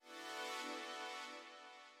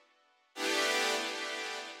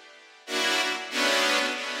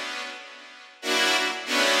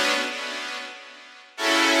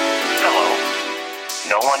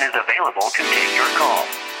one is available to take your call.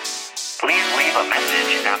 Please leave a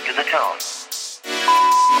message after the tone.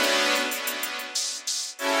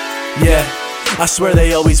 Yeah, I swear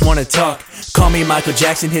they always wanna talk. Call me Michael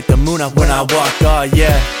Jackson, hit the moon up when I walk. Oh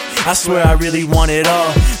yeah, I swear I really want it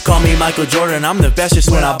all. Call me Michael Jordan, I'm the best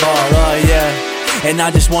just when I ball. Oh yeah, and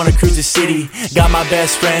I just wanna cruise the city. Got my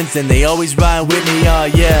best friends and they always ride with me. Oh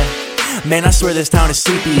yeah, man, I swear this town is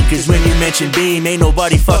sleepy, cause when you mention Beam, ain't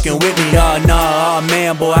nobody fucking with me. Oh no, oh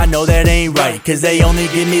man, boy, I know that ain't right, cause they only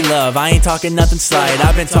give me love, I ain't talking nothing slight.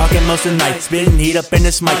 I've been talking most of the night, spitting heat up in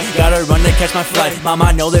this mic. Gotta run to catch my flight, mom,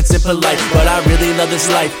 I know that's impolite, but I really love this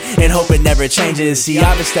life, and hope it never changes. See,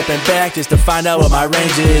 I've been stepping back just to find out what my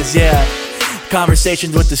range is, yeah.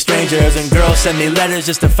 Conversations with the strangers, and girls send me letters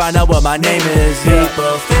just to find out what my name is, yeah.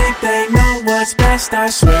 People think they know what's best, I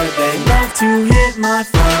swear they love to hit my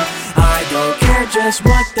phone. I don't care just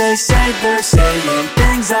what they say, they're saying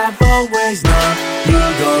things I've always known. You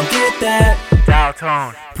gon' get that dial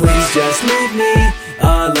tone. Please just leave me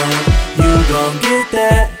alone. You gon' get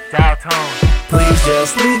that Dial tone. Please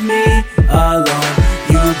just leave me alone.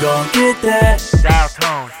 You gon' get that Dial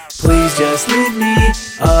tone. Please just leave me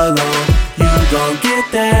alone. You gon'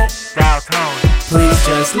 get that Dial tone. Please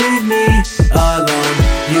just leave me alone.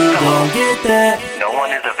 You gon' get that. No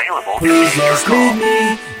one is available to Please take your just call. leave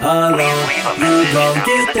me alone. You gon'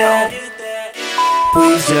 get that.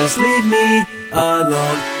 Please just leave me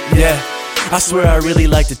alone. Yeah, I swear I really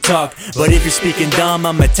like to talk, but if you're speaking dumb,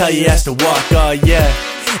 I'ma tell you as to walk. Oh yeah,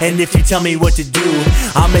 and if you tell me what to do,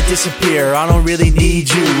 I'ma disappear. I don't really need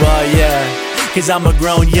you. Oh yeah, cause I'm a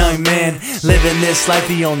grown young man, living this life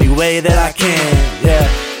the only way that I can. Yeah,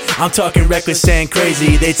 I'm talking reckless and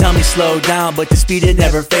crazy. They tell me slow down, but the speed it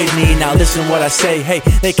never fazed me. Now listen what I say, hey,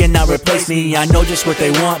 they cannot replace me. I know just what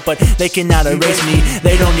they want, but they cannot erase me.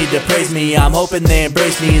 They don't need to praise me, I'm hoping they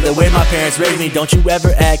embrace me the way my parents raised me. Don't you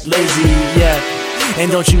ever act lazy, yeah,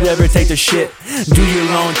 and don't you ever take the shit. Do your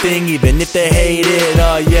own thing even if they hate it,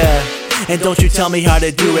 oh yeah. And don't you tell me how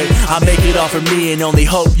to do it, I make it all for me and only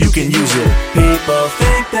hope you can use it. People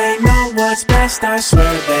think they know what's best, I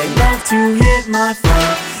swear they love to hit my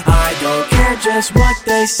phone. I don't care just what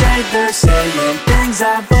they say, they're saying things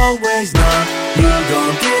I've always known. You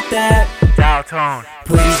gon' get that Dial tone.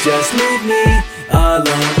 Please just leave me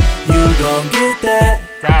alone. You gon' get that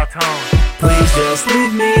Dial tone. Please just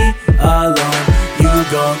leave me alone. You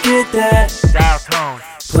gon' get that Dial tone.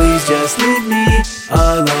 Please just leave me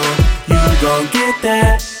alone. You gon' get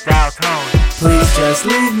that Dial tone. Please just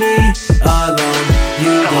leave me alone.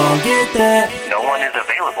 You gon' get that. No one is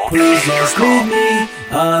available to Please take your just call. leave me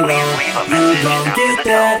alone. You gon' get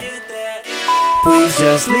that. Please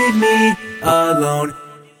just leave me alone.